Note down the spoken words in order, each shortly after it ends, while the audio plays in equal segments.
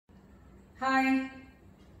Hi,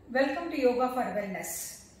 welcome to Yoga for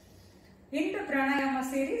Wellness. In the Pranayama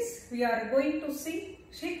series, we are going to see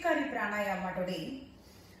Sheetkari Pranayama today.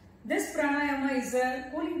 This Pranayama is a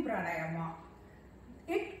cooling Pranayama.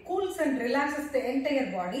 It cools and relaxes the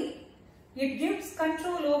entire body. It gives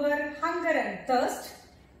control over hunger and thirst.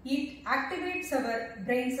 It activates our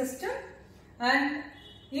brain system and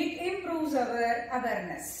it improves our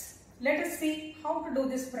awareness. Let us see how to do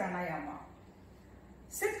this Pranayama.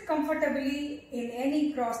 Sit comfortably in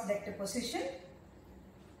any cross-legged position.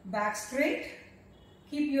 Back straight.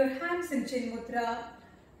 Keep your hands in Chin Mudra.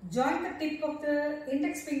 Join the tip of the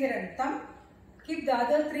index finger and thumb. Keep the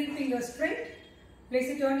other three fingers straight. Place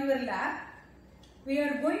it on your lap. We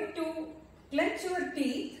are going to clench your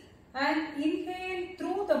teeth and inhale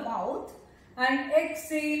through the mouth and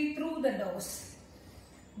exhale through the nose.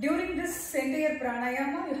 During this entire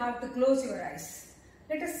pranayama, you have to close your eyes.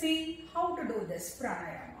 Let us see how to do this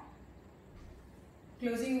pranayama.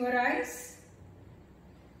 Closing your eyes,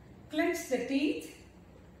 clench the teeth.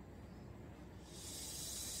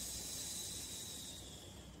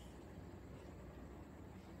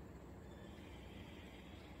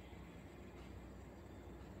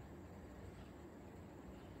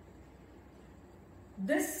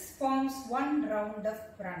 This forms one round of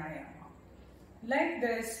pranayama. Like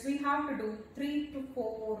this, we have to do 3 to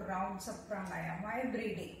 4 rounds of pranayama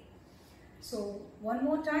every day. So, one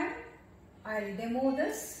more time, I'll demo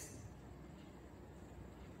this.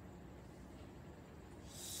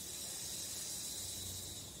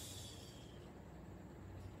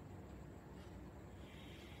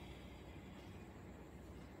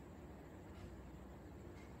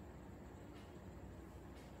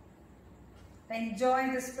 Enjoy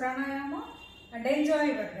this pranayama and enjoy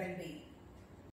your well-being.